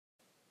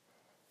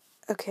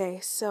Okay,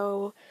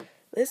 so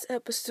this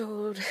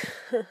episode,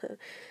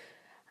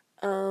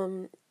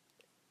 um,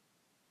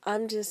 I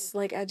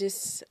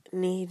just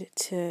need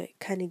to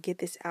kind of get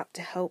this out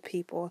to help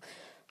people.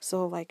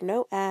 So, like,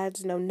 no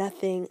ads, no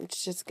nothing.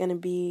 It's just gonna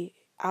be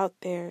out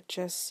there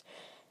just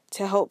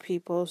to help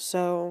people.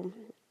 So,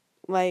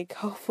 like,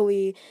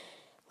 hopefully,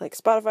 like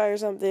Spotify or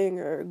something,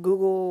 or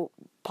Google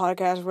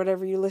Podcast,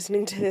 whatever you're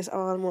listening to this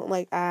on, won't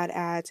like add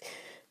ads,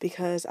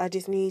 because I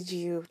just need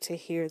you to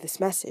hear this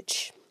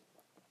message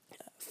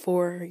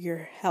for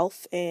your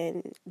health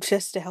and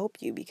just to help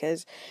you,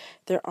 because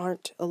there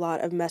aren't a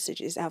lot of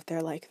messages out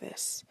there like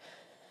this.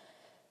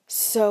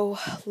 So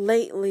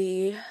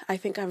lately, I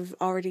think I've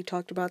already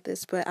talked about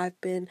this, but I've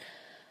been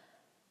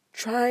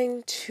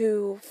trying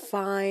to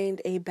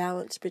find a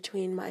balance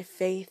between my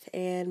faith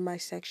and my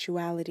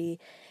sexuality.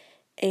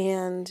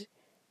 And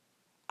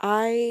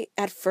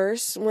at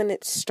first, when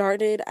it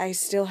started, I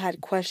still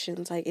had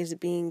questions like, is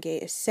being gay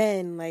a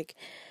sin? Like,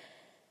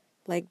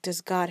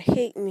 does God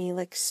hate me?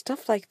 Like,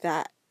 stuff like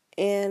that.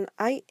 And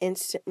I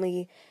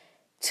instantly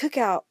took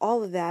out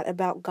all of that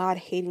about God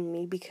hating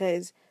me,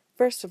 because,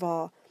 first of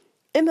all,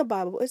 in the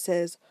Bible it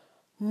says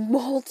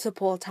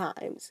multiple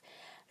times,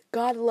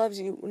 God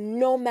loves you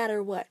no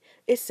matter what.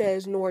 It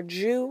says, nor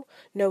Jew,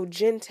 no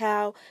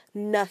Gentile,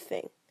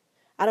 nothing.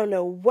 I don't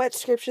know what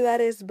scripture that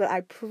is, but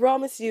I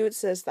promise you it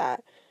says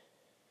that.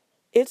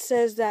 It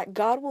says that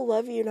God will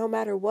love you no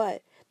matter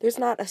what. There's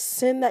not a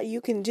sin that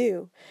you can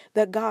do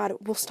that God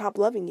will stop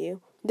loving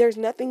you. There's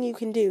nothing you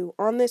can do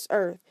on this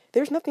earth.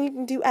 There's nothing you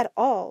can do at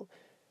all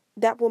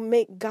that will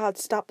make God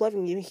stop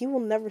loving you. He will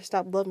never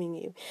stop loving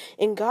you.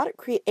 And God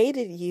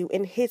created you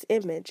in His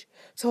image.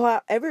 So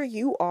however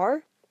you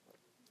are,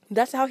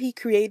 that's how He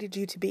created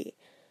you to be.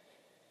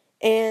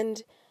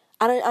 And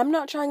I'm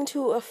not trying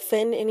to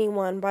offend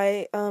anyone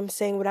by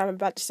saying what I'm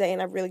about to say,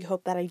 and I really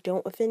hope that I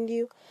don't offend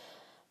you.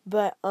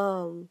 But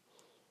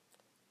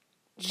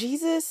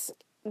Jesus,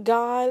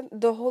 God,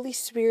 the Holy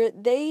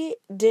Spirit, they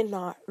did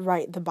not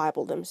write the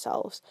Bible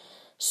themselves.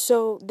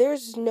 So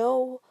there's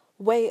no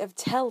way of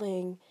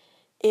telling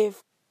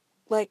if,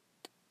 like,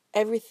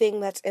 everything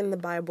that's in the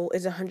Bible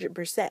is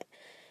 100%.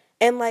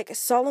 And, like,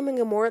 Sodom and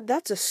Gomorrah,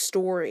 that's a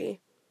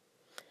story.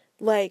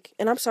 Like,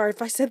 and I'm sorry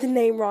if I said the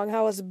name wrong,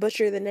 I was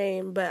butcher the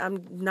name, but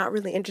I'm not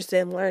really interested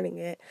in learning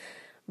it.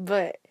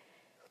 But,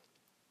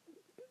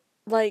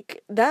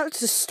 like,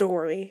 that's a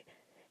story.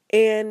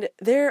 And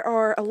there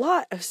are a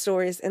lot of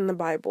stories in the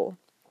Bible.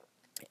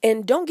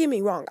 And don't get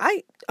me wrong,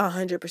 I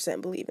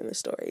 100% believe in the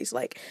stories.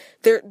 Like,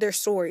 they're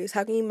stories.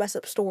 How can you mess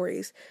up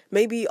stories?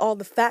 Maybe all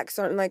the facts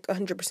aren't like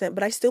 100%,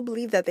 but I still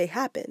believe that they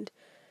happened.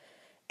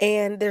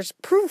 And there's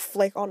proof,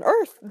 like, on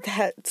earth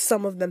that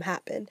some of them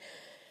happened.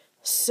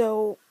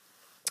 So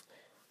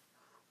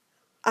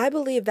I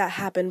believe that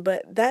happened,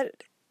 but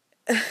that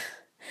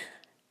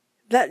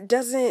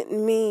doesn't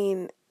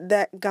mean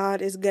that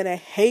God is gonna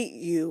hate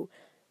you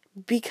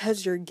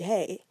because you're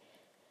gay.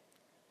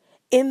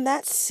 In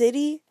that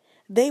city,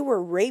 they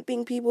were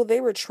raping people. They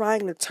were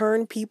trying to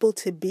turn people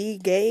to be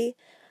gay.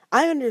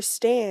 I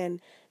understand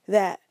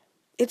that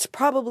it's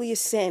probably a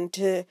sin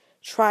to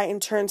try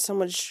and turn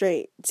someone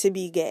straight to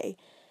be gay.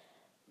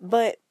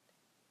 But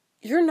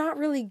you're not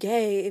really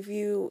gay if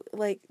you,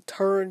 like,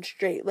 turn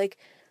straight. Like,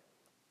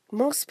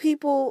 most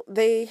people,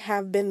 they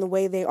have been the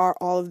way they are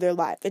all of their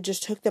life. It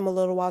just took them a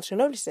little while to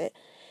notice it.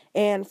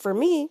 And for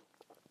me,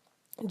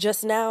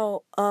 just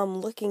now,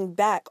 looking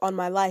back on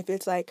my life,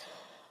 it's like,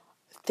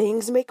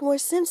 things make more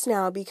sense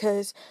now,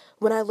 because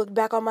when I look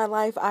back on my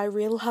life, I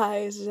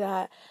realize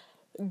that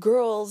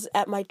girls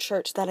at my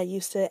church that I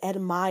used to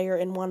admire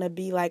and want to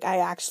be like, I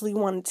actually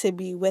wanted to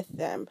be with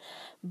them,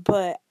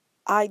 but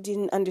I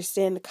didn't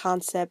understand the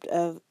concept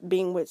of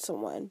being with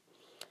someone.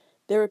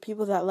 There were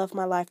people that left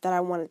my life that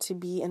I wanted to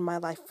be in my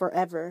life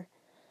forever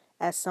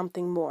as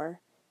something more,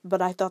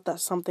 but I thought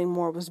that something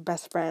more was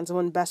best friends.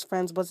 When best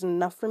friends wasn't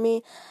enough for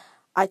me,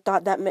 I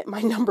thought that meant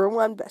my number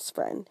one best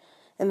friend,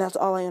 and that's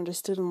all I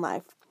understood in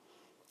life.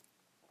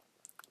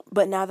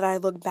 But now that I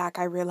look back,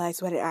 I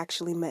realize what it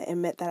actually meant. It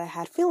meant that I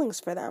had feelings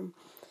for them.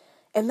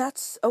 And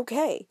that's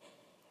okay,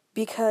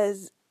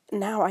 because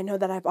now I know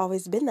that I've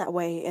always been that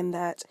way, and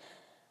that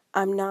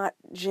I'm not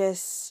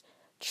just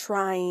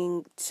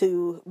trying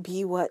to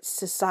be what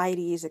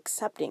society is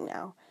accepting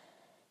now.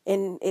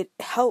 And it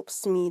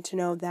helps me to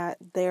know that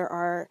there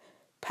are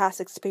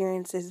past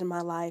experiences in my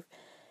life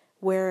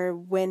where,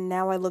 when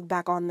now I look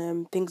back on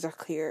them, things are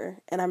clear,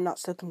 and I'm not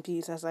so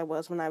confused as I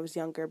was when I was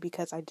younger,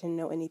 because I didn't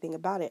know anything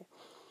about it.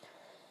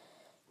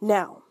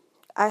 Now,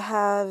 I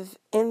have,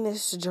 in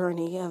this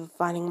journey of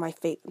finding my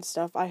faith and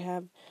stuff, I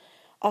have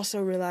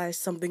also realized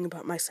something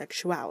about my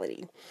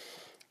sexuality.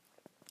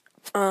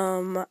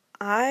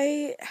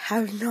 I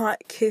have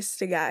not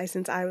kissed a guy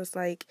since I was,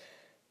 like,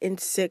 in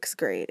 6th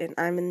grade, and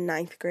I'm in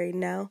 9th grade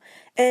now.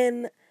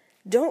 And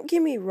don't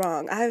get me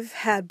wrong, I've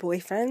had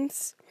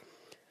boyfriends,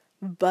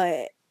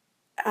 but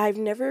I've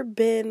never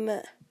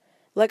been,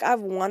 like,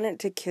 I've wanted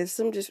to kiss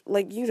them, just,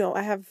 like,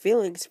 I have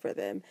feelings for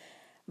them,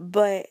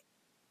 but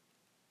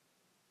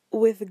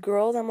with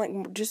girls, I'm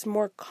like just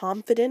more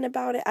confident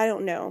about it. I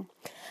don't know.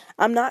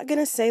 I'm not going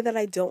to say that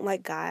I don't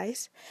like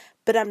guys,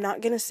 but I'm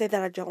not going to say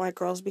that I don't like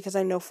girls because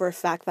I know for a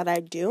fact that I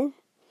do.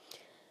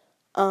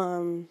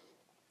 But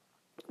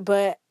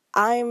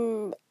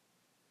I'm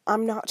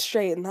not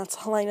straight, and that's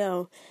all I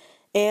know.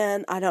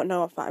 And I don't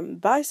know if I'm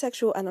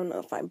bisexual. I don't know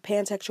if I'm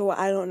pansexual.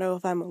 I don't know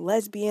if I'm a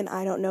lesbian.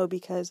 I don't know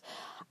because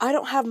I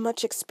don't have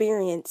much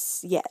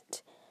experience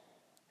yet.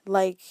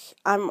 Like,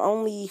 I'm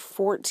only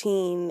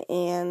 14,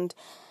 and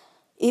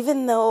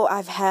even though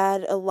I've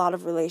had a lot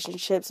of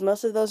relationships,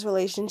 most of those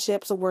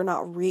relationships were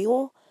not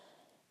real.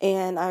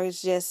 And I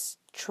was just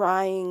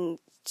trying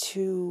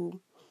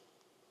to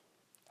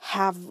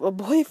have a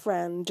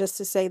boyfriend just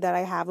to say that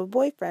I have a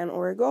boyfriend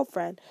or a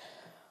girlfriend.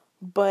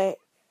 But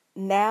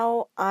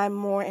now I'm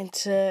more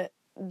into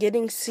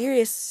getting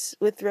serious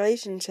with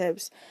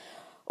relationships.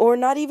 Or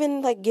not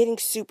even like getting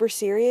super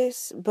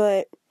serious,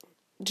 but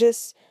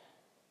just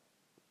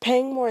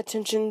paying more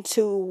attention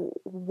to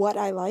what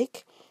I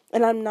like.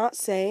 And I'm not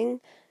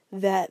saying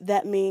that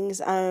that means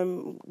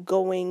I'm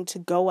going to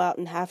go out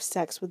and have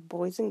sex with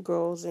boys and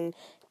girls and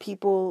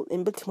people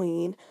in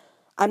between.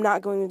 I'm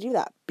not going to do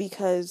that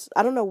because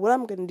I don't know what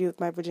I'm going to do with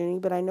my virginity,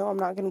 but I know I'm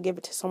not going to give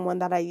it to someone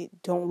that I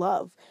don't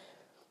love.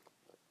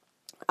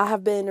 I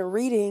have been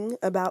reading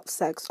about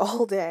sex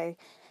all day,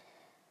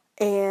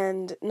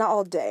 and not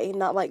all day,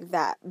 not like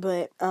that,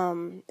 but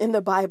in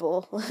the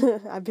Bible.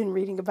 I've been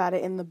reading about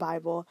it in the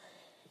Bible,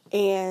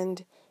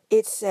 and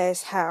it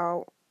says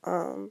how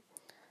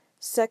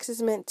sex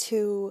is meant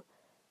to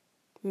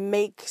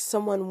make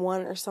someone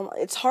one or something.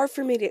 It's hard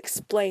for me to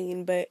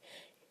explain, but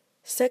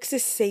sex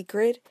is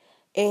sacred,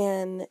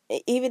 and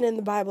even in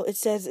the Bible, it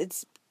says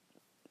it's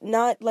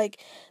not like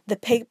the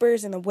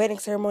papers and the wedding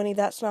ceremony.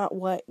 That's not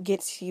what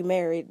gets you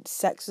married.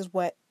 Sex is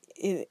what,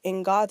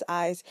 in God's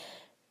eyes,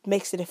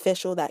 makes it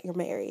official that you're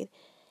married.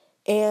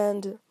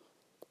 And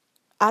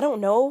I don't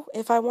know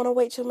if I want to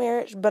wait till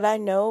marriage, but I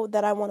know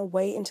that I want to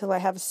wait until I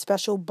have a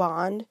special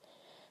bond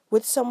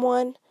with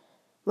someone,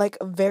 like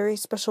a very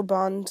special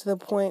bond to the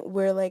point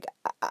where, like,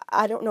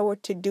 I don't know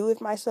what to do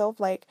with myself.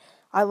 Like,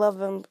 I love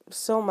them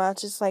so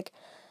much. It's like,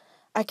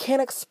 I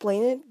can't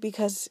explain it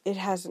because it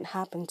hasn't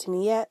happened to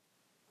me yet.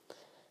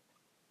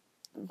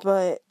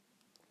 But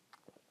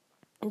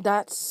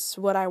that's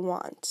what I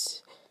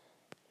want.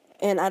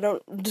 And I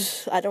don't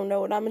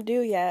know what I'm going to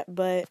do yet,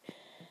 but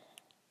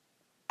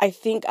I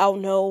think I'll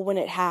know when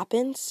it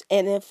happens.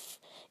 And if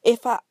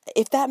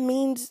that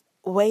means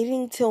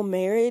waiting till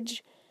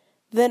marriage,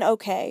 then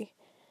okay.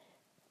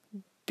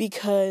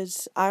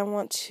 Because I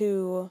want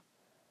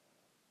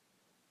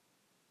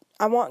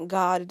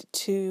God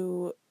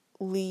to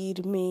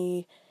lead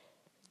me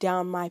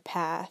down my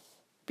path,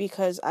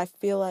 because I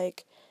feel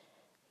like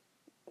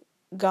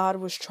God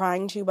was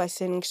trying to by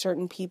sending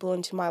certain people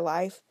into my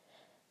life,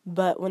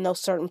 but when those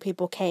certain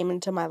people came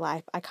into my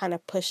life, I kind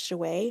of pushed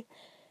away,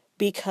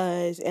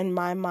 because in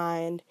my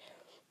mind,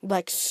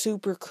 like,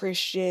 super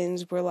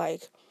Christians were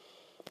like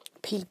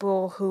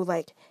people who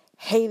like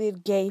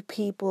hated gay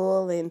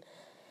people, and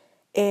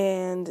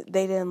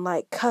they didn't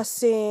like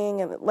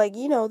cussing, and like,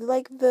 you know,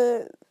 like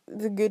the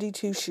goody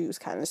two shoes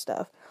kind of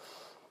stuff.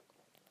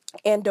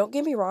 And don't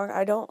get me wrong,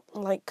 I don't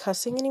like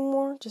cussing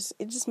anymore.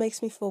 It just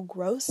makes me feel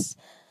gross.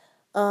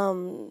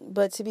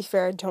 But to be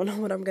fair, I don't know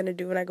what I'm gonna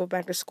do when I go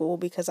back to school,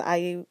 because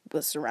I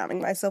was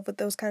surrounding myself with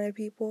those kind of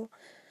people.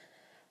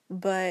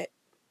 But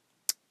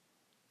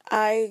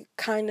I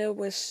kind of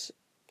was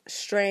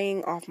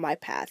straying off my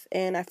path,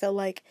 and I felt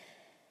like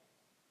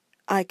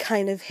I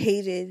kind of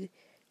hated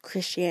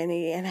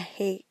Christianity, and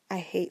I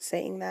hate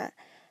saying that,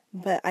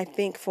 but I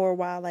think for a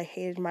while I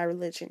hated my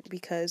religion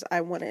because I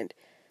wanted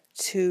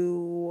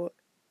to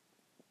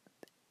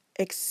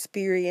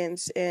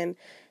experience and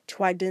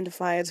to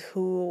identify as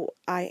who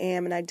I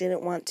am, and I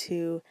didn't want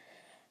to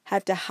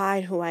have to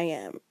hide who I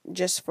am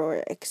just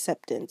for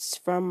acceptance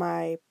from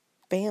my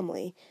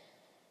family.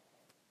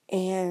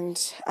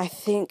 And I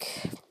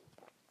think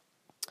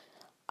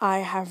I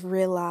have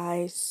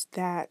realized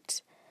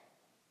that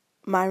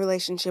my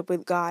relationship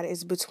with God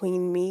is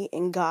between me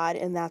and God,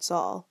 and that's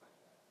all.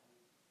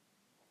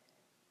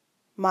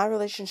 My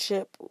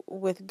relationship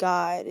with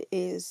God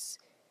is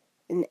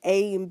an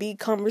A and B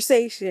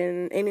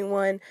conversation.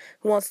 Anyone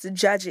who wants to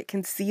judge it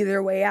can see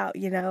their way out,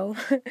 you know?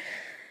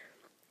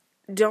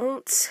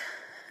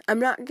 I'm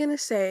not gonna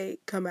say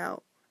come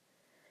out,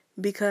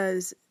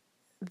 because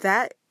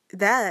that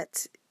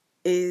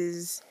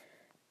is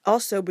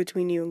also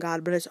between you and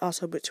God, but it's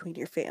also between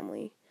your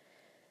family.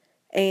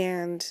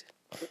 And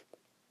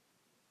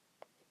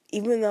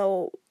even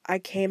though I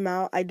came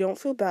out, I don't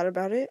feel bad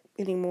about it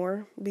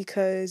anymore,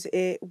 because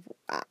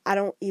I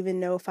don't even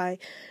know if I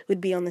would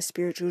be on the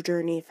spiritual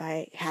journey if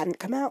I hadn't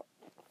come out.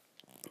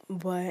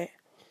 But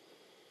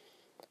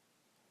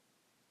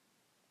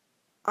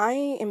I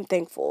am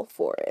thankful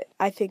for it.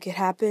 I think it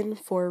happened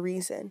for a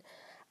reason.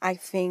 I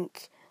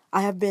think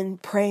I have been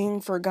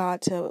praying for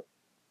God to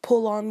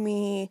pull on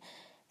me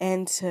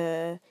and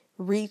to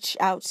reach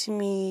out to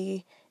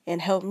me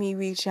and help me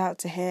reach out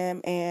to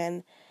Him,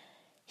 and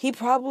he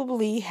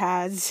probably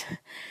has,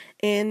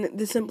 in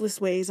the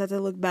simplest ways as I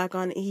look back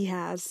on it, he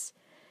has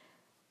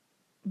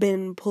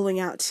been pulling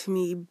out to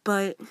me.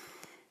 But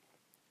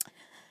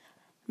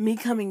me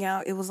coming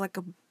out, it was like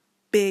a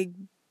big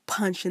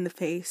punch in the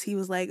face. He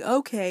was like,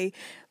 okay,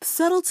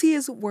 subtlety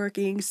isn't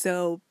working,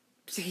 so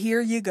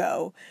here you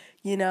go,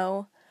 you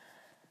know?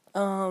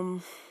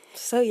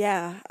 So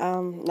yeah,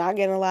 not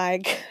gonna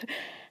lie,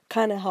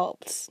 kind of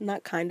helped.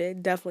 Not kinda,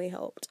 it definitely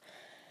helped.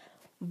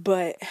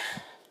 But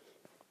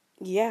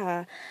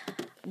yeah,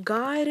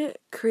 God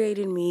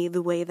created me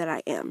the way that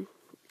I am.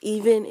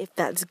 Even if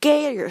that's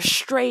gay or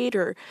straight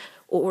or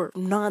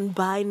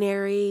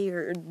non-binary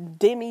or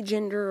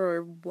demigender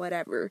or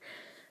whatever.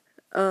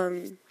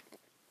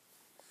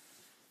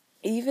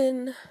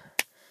 Even,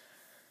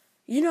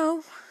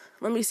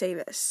 let me say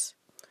this.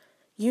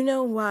 You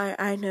know why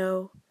I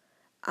know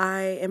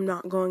I am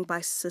not going by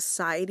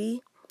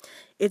society?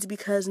 It's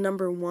because,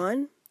 number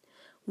one,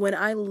 when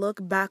I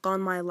look back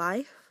on my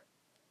life,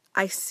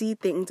 I see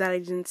things that I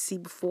didn't see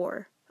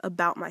before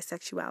about my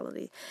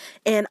sexuality.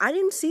 And I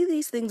didn't see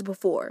these things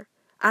before.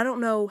 I don't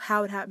know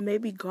how it happened.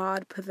 Maybe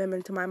God put them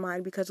into my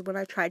mind, because when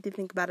I tried to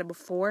think about it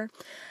before,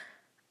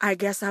 I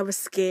guess I was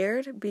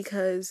scared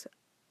because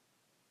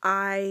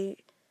I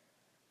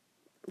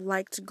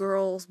liked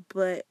girls,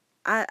 but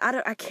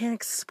I can't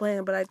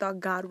explain, but I thought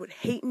God would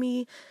hate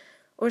me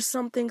or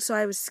something, so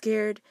I was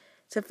scared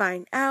to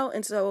find out,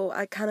 and so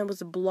I kind of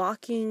was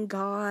blocking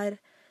God.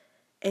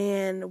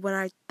 And when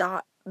I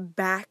thought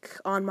back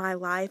on my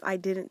life, I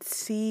didn't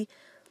see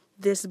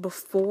this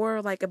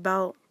before, like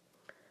about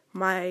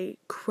my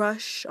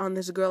crush on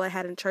this girl I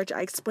had in church.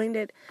 I explained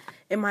it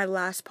in my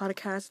last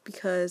podcast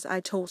because I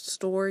told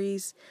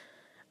stories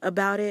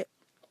about it,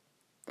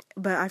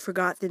 but I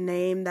forgot the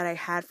name that I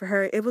had for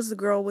her. It was the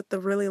girl with the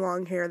really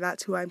long hair.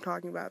 That's who I'm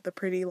talking about, the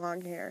pretty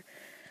long hair.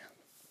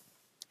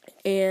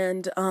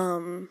 And,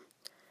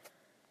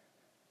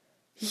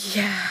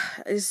 yeah,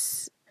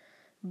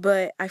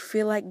 but I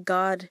feel like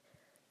God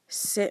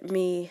sent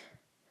me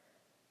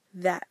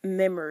that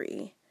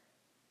memory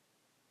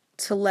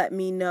to let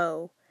me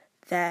know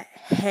that,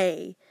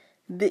 hey,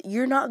 that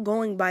you're not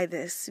going by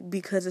this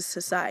because of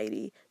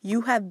society.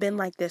 You have been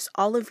like this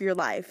all of your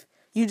life.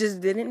 You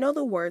just didn't know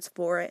the words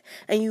for it,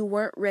 and you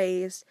weren't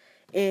raised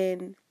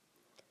in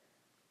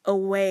a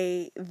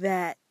way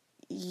that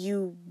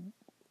you,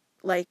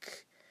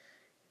 like,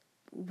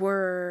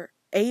 were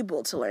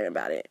able to learn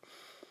about it.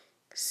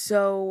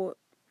 So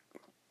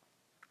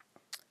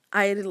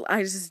I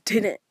just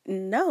didn't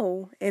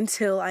know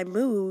until I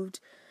moved,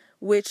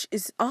 which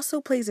is also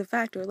plays a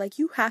factor. Like,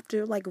 you have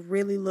to, like,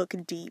 really look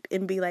deep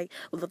and be like,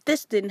 well, if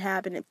this didn't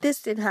happen,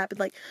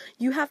 like,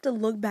 you have to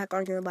look back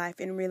on your life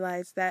and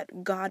realize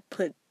that God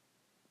put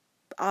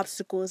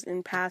obstacles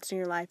and paths in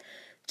your life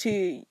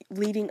to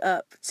leading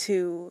up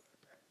to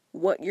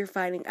what you're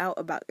finding out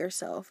about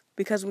yourself.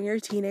 Because when you're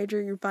a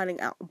teenager, you're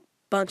finding out a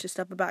bunch of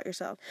stuff about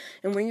yourself.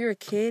 And when you're a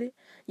kid,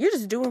 you're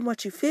just doing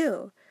what you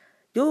feel.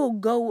 You'll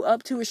go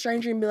up to a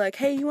stranger and be like,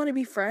 hey, you want to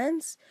be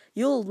friends?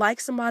 You'll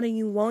like somebody,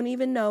 you won't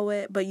even know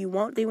it, but you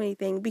won't do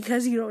anything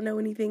because you don't know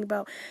anything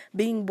about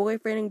being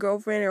boyfriend and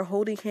girlfriend or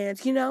holding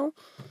hands,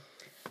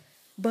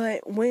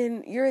 But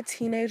when you're a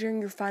teenager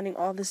and you're finding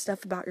all this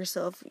stuff about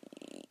yourself,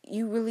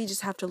 you really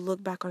just have to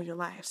look back on your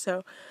life.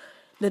 So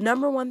the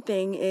number one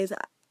thing is,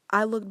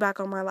 I look back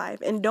on my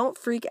life, and don't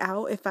freak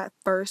out if at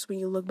first when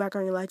you look back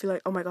on your life you're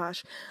like, oh my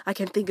gosh, I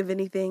can't think of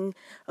anything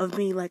of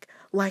me like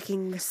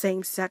liking the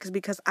same sex,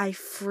 because I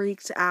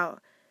freaked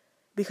out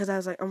because I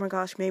was like, oh my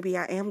gosh, maybe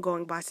I am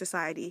going by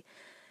society,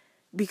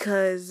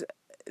 because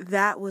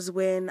that was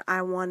when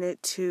I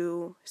wanted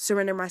to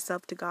surrender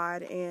myself to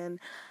God, and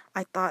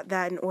I thought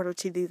that in order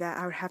to do that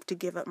I would have to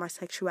give up my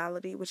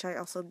sexuality, which I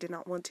also did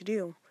not want to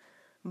do.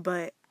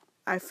 But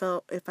I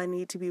felt if I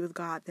need to be with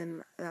God,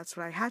 then that's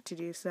what I had to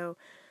do. So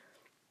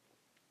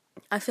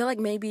I feel like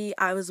maybe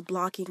I was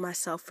blocking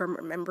myself from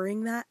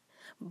remembering that,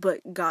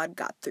 but God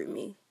got through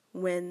me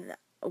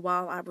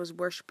while I was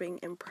worshiping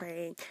and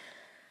praying.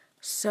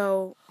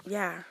 So,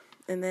 yeah.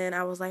 And then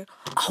I was like,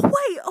 oh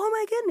wait, oh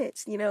my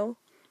goodness,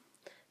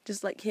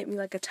 just like hit me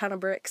like a ton of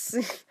bricks.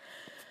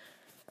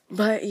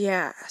 But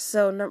yeah,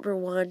 so number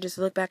one, just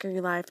look back in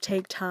your life,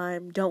 take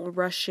time, don't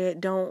rush it,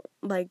 don't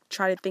like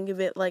try to think of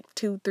it like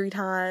 2-3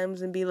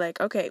 times and be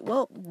like, okay,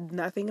 well,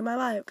 nothing in my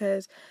life,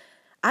 because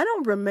I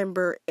don't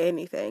remember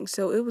anything.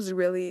 So it was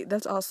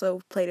that's also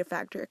played a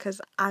factor,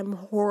 because I'm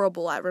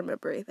horrible at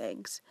remembering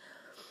things.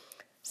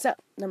 So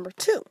number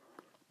two,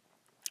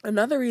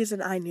 another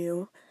reason I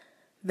knew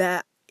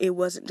that it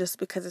wasn't just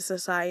because of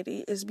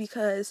society is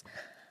because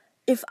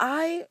if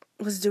I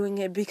was doing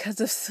it because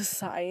of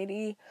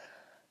society,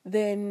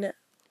 then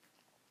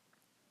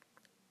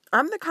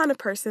I'm the kind of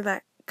person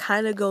that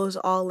kind of goes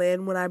all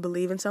in when I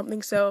believe in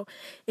something. So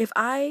if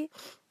I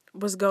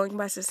was going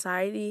by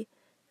society,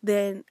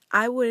 then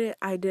I wouldn't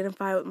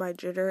identify with my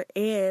gender,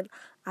 and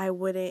I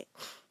wouldn't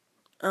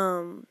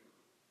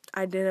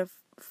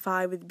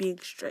identify with being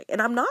straight.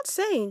 And I'm not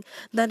saying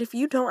that if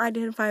you don't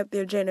identify with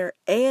your gender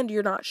and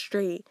you're not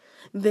straight,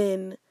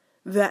 then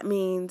that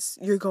means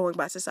you're going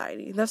by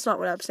society. That's not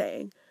what I'm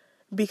saying.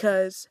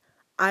 Because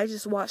I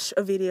just watched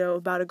a video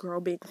about a girl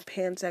being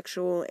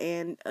pansexual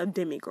and a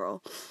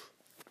demigirl.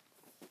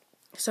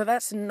 So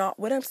that's not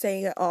what I'm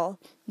saying at all.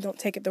 Don't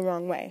take it the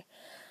wrong way.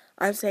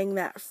 I'm saying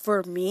that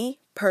for me,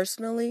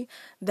 personally,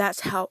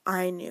 that's how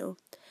I knew.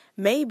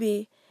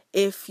 Maybe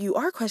if you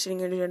are questioning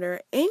your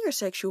gender and your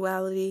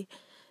sexuality,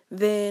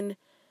 then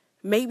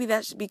maybe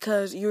that's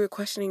because you were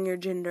questioning your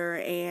gender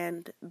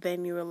and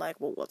then you were like,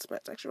 well, what's my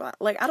sexuality?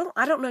 Like, I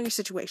don't know your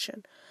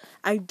situation.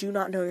 I do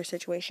not know your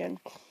situation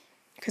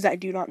because I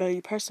do not know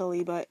you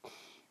personally, but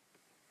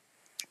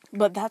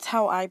that's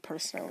how I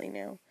personally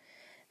knew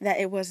that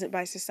it wasn't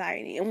by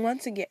society. And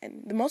once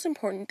again, the most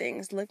important thing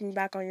is looking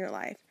back on your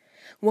life.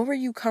 What were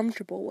you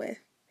comfortable with?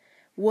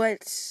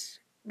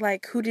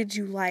 Who did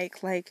you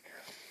like? Like,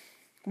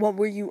 what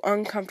were you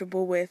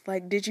uncomfortable with?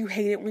 Like, did you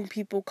hate it when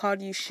people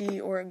called you she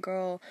or a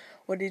girl?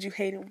 Or did you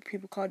hate it when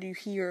people called you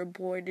he or a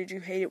boy? Did you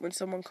hate it when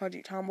someone called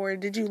you tomboy? Or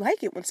did you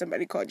like it when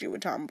somebody called you a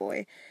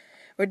tomboy?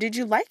 Or did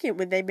you like it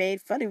when they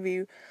made fun of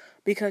you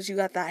because you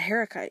got that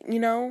haircut, you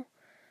know?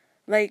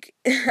 Like,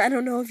 I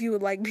don't know if you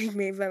would like being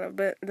made fun of,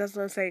 but that's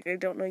what I'm saying. I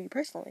don't know you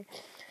personally.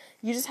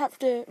 You just have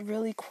to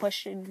really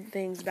question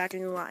things back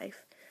in your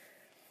life.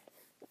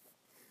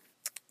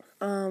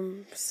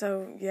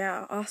 So,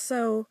 yeah.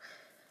 Also,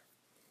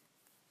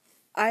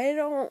 I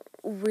don't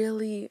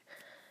really...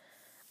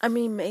 I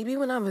mean, maybe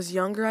when I was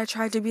younger, I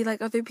tried to be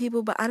like other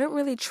people, but I don't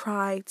really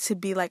try to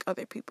be like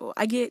other people.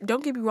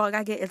 Don't get me wrong,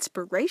 I get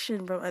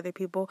inspiration from other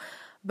people,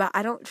 but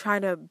I don't try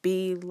to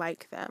be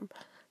like them.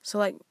 So,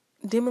 like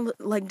Demi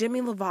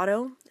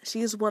Lovato, she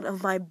is one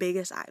of my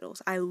biggest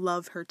idols. I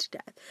love her to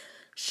death.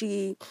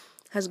 She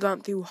has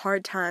gone through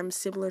hard times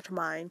similar to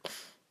mine.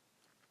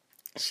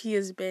 She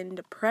has been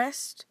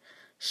depressed.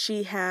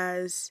 She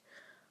has,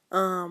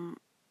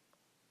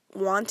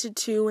 wanted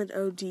to and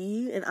OD'd,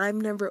 and I've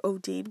never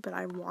OD'd, but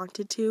I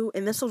wanted to,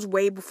 and this was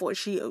way before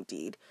she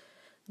OD'd,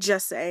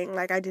 just saying,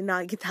 like, I did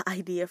not get the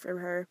idea from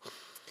her,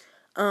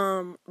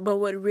 but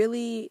what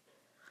really,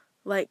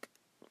 like,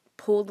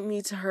 pulled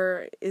me to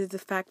her is the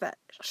fact that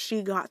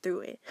she got through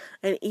it,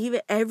 and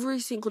even every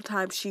single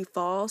time she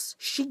falls,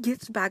 she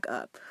gets back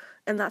up,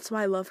 and that's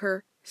why I love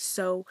her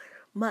so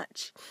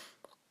much.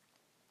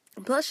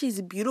 Plus, she's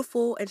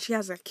beautiful, and she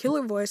has a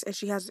killer voice, and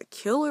she has a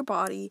killer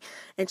body,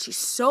 and she's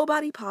so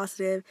body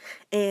positive,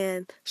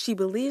 and she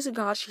believes in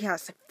God, she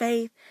has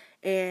faith,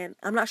 and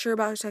I'm not sure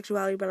about her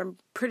sexuality, but I'm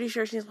pretty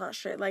sure she's not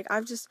straight. Like,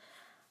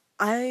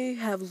 I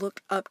have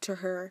looked up to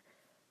her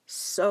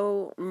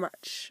so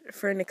much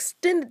for an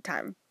extended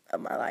time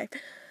of my life.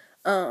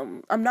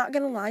 I'm not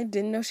gonna lie,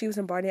 didn't know she was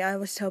in Barney. I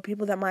always tell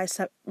people that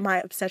my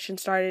obsession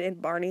started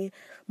in Barney,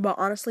 but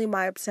honestly,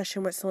 my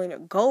obsession with Selena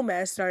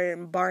Gomez started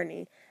in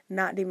Barney,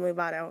 not Demi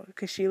Lovato,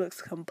 because she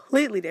looks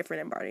completely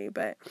different in Barney,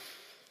 but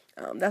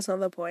that's not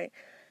the point.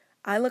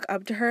 I look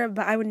up to her,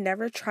 but I would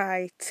never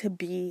try to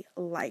be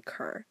like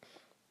her,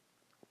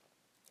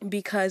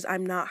 because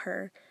I'm not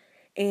her,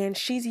 and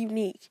she's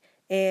unique,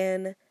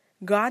 and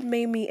God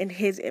made me in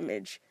His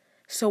image.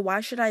 So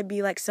why should I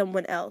be like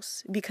someone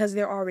else? Because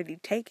they're already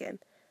taken.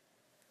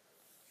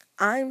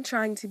 I'm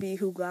trying to be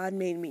who God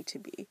made me to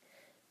be.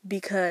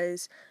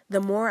 Because the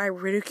more I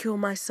ridicule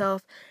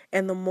myself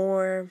and the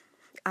more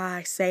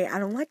I say, I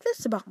don't like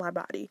this about my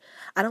body.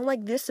 I don't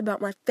like this about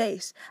my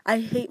face. I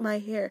hate my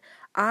hair.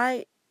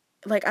 I'm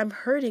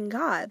hurting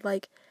God.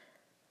 Like,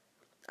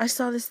 I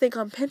saw this thing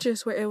on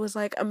Pinterest where it was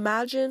like,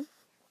 imagine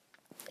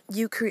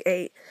you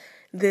create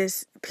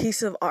this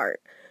piece of art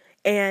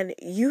and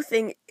you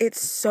think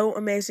it's so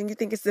amazing, you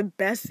think it's the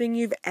best thing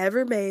you've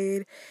ever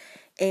made,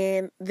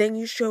 and then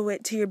you show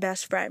it to your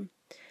best friend,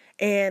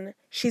 and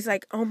she's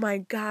like, oh my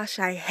gosh,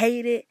 I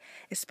hate it,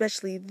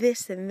 especially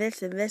this and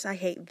this and this, I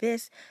hate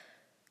this.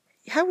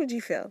 How would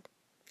you feel?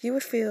 You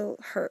would feel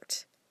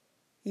hurt.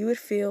 You would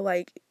feel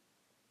like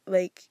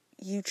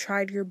you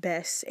tried your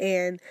best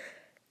and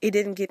it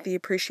didn't get the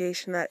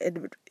appreciation that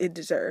it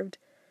deserved.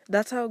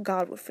 That's how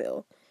God would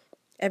feel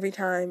every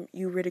time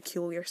you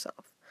ridicule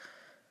yourself.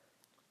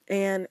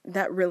 And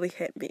that really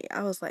hit me.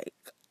 I was like,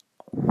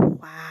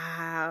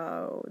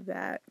 wow,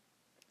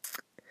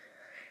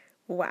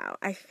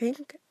 I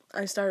think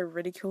I started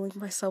ridiculing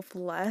myself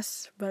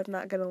less, but I'm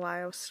not gonna lie,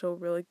 I was still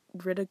really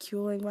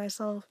ridiculing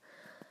myself.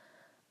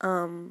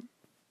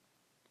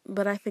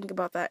 But I think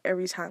about that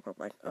every time. I'm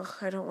like, ugh,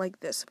 I don't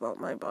like this about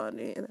my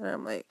body. And then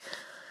I'm like,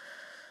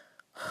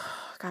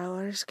 I gotta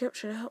learn a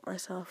scripture to help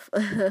myself.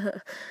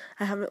 I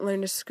haven't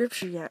learned a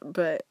scripture yet,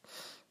 but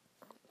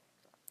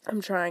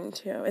I'm trying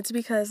to. It's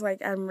because,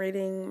 like, I'm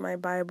reading my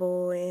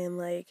Bible and,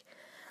 like,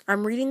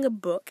 I'm reading a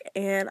book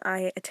and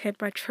I attend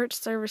my church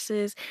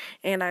services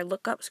and I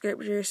look up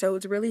scripture, so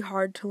it's really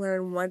hard to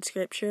learn one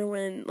scripture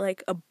when,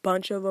 like, a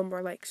bunch of them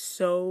are, like,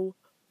 so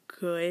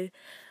good.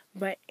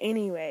 But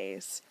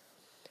anyways,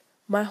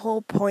 my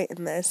whole point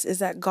in this is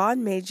that God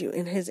made you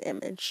in His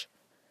image.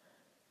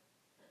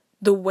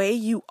 The way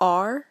you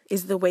are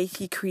is the way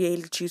He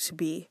created you to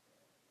be.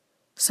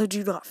 So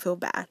do not feel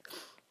bad.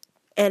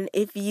 And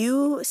if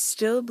you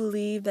still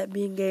believe that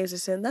being gay is a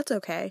sin, that's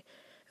okay.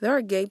 There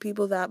are gay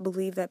people that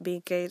believe that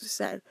being gay is a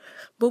sin.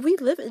 But we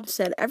live in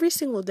sin every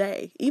single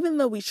day, even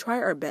though we try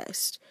our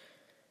best.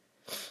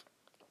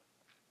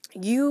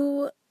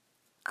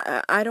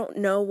 I don't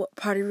know what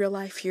part of your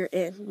life you're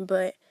in,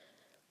 but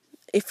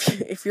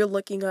if you're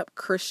looking up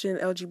Christian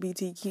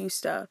LGBTQ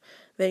stuff,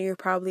 then you're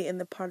probably in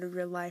the part of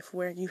your life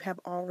where you have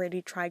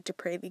already tried to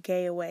pray the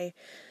gay away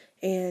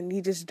and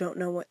you just don't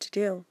know what to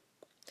do.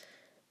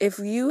 If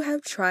you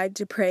have tried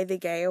to pray the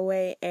gay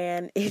away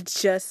and it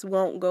just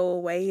won't go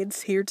away,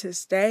 it's here to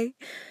stay,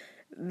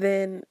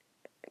 then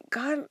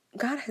God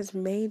has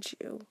made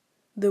you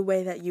the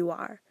way that you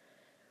are.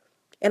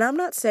 And I'm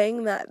not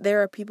saying that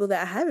there are people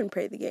that haven't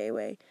prayed the gay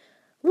away.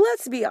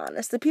 Let's be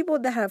honest, the people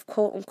that have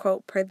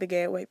quote-unquote prayed the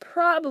gay away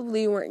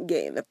probably weren't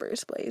gay in the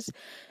first place.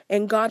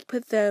 And God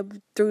put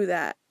them through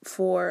that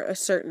for a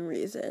certain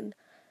reason.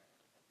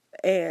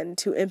 And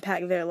to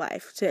impact their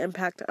life, to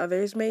impact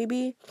others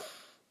maybe.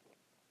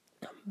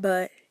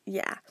 But,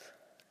 yeah.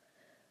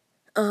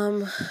 I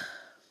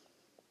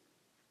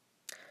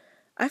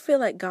feel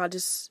like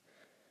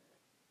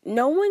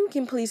no one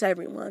can please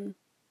everyone.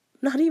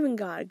 Not even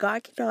God.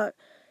 God cannot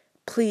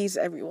please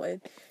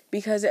everyone.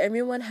 Because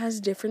everyone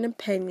has different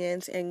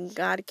opinions and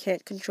God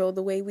can't control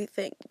the way we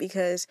think.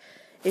 Because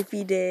if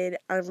he did,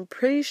 I'm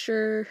pretty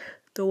sure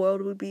the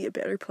world would be a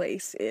better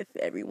place if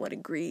everyone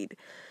agreed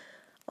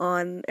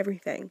on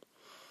everything.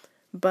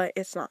 But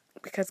it's not.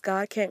 Because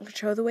God can't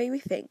control the way we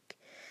think.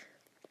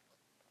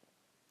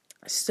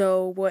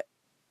 So what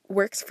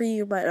works for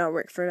you might not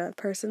work for another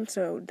person.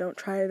 So don't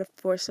try to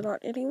force it on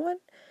anyone.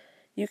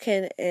 You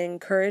can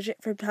encourage it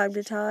from time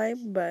to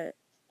time, but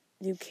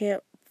you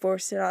can't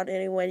force it on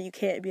anyone. You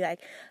can't be like,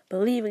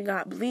 believe in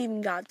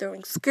God,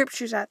 throwing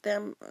scriptures at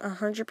them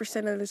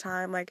 100% of the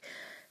time. Like,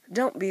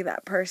 don't be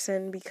that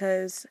person,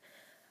 because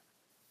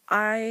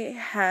I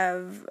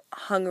have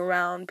hung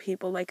around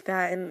people like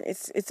that, and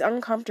it's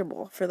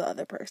uncomfortable for the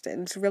other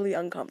person. It's really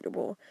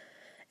uncomfortable.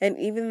 And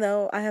even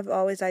though I have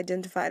always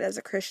identified as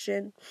a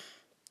Christian,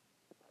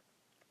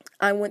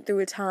 I went through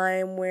a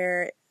time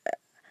where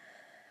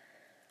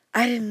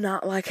I did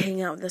not like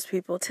hanging out with those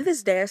people. To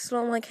this day, I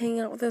still don't like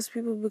hanging out with those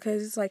people,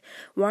 because it's like,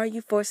 why are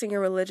you forcing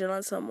your religion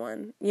on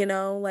someone? You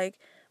know, like,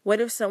 what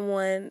if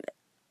someone,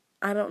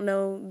 I don't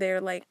know their,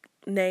 like,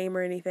 name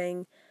or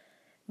anything,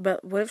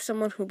 but what if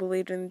someone who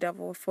believed in the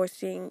devil was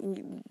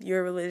forcing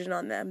your religion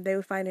on them?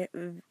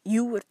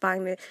 You would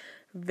find it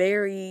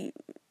very,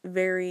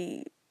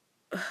 very,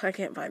 I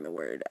can't find the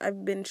word.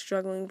 I've been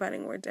struggling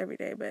finding words every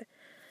day, but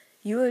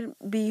you would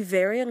be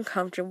very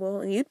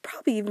uncomfortable, and you'd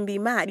probably even be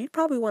mad. You'd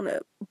probably want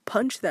to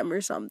punch them or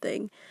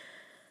something.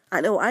 I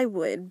know I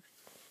would.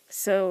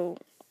 So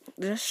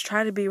just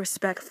try to be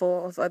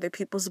respectful of other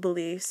people's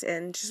beliefs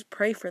and just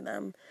pray for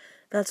them.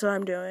 That's what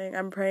I'm doing.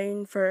 I'm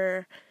praying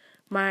for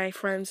my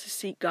friends to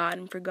seek God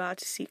and for God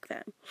to seek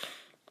them.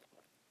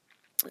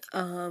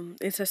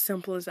 It's as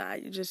simple as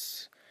that. You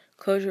just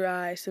close your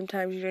eyes.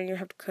 Sometimes you don't even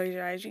have to close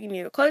your eyes. You can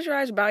either close your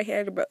eyes or bow your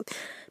head or both.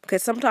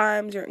 Because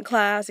sometimes you're in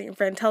class and your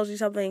friend tells you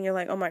something and you're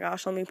like, oh my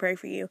gosh, let me pray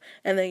for you.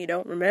 And then you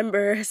don't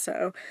remember.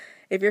 So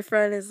if your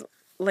friend is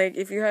like,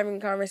 if you're having a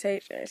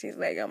conversation and she's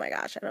like, oh my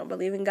gosh, I don't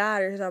believe in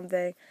God or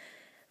something,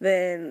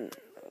 then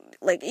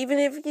like, even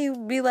if you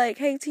be like,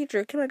 hey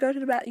teacher, can I go to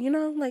the bathroom? You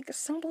know, like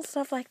simple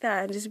stuff like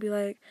that. And just be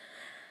like,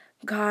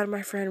 God,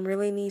 my friend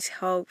really needs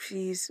help.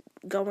 She's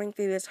going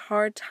through this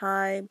hard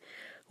time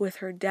with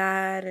her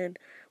dad and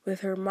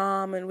with her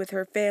mom and with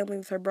her family,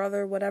 with her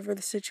brother, whatever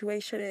the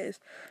situation is.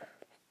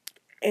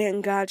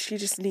 And God, she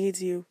just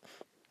needs you.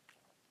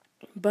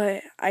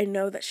 But I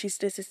know that she's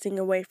distancing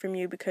away from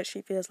you because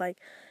she feels like,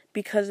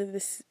 because of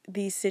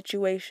these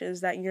situations,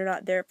 that you're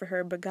not there for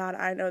her. But God,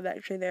 I know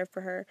that you're there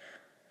for her.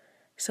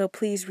 So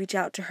please reach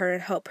out to her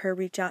and help her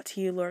reach out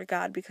to you, Lord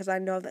God, because I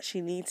know that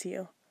she needs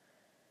you.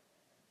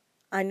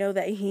 I know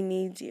that he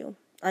needs you.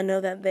 I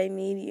know that they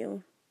need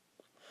you.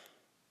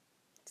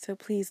 So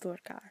please,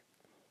 Lord God,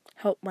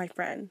 help my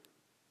friend.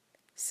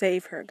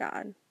 Save her,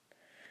 God.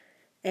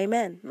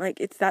 Amen. Like,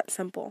 it's that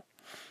simple.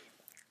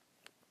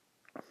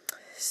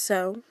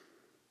 So,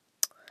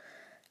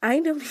 I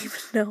don't even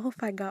know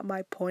if I got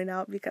my point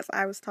out, because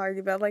I was talking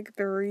about like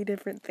 3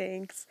 different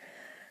things.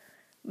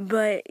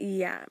 But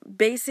yeah,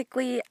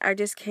 basically, I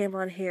just came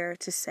on here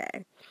to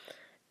say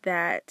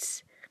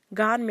that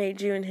God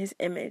made you in his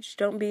image.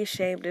 Don't be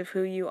ashamed of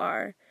who you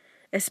are,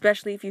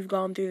 especially if you've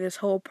gone through this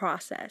whole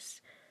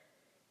process.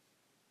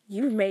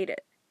 You've made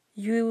it.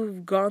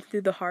 You've gone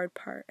through the hard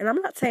part. And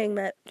I'm not saying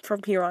that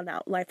from here on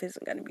out life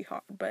isn't going to be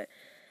hard, but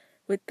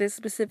with this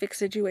specific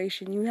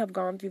situation, you have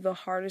gone through the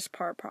hardest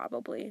part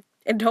probably.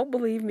 And don't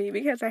believe me,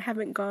 because I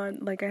haven't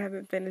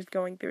finished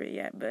going through it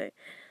yet, but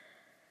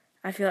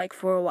I feel like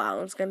for a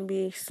while it's going to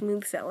be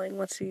smooth sailing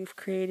once you've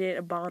created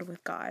a bond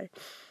with God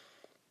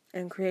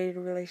and created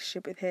a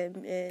relationship with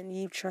him and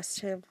you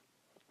trust him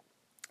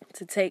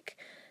to take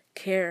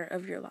care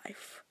of your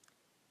life.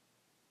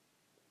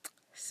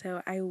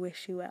 So I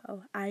wish you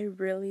well. I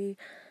really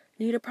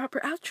need a proper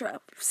outro.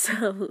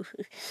 So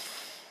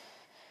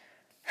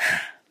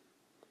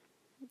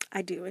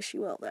I do wish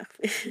you well,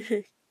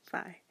 though.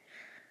 Bye.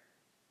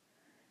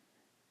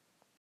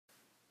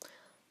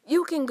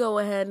 You can go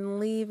ahead and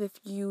leave if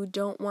you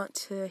don't want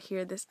to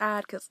hear this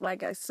ad, because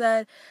like I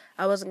said,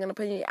 I wasn't going to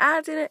put any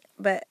ads in it,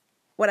 but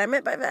what I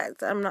meant by that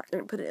is I'm not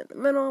going to put it in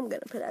the middle, I'm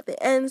going to put it at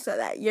the end so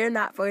that you're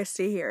not forced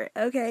to hear it.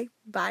 Okay,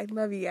 bye,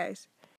 love you guys.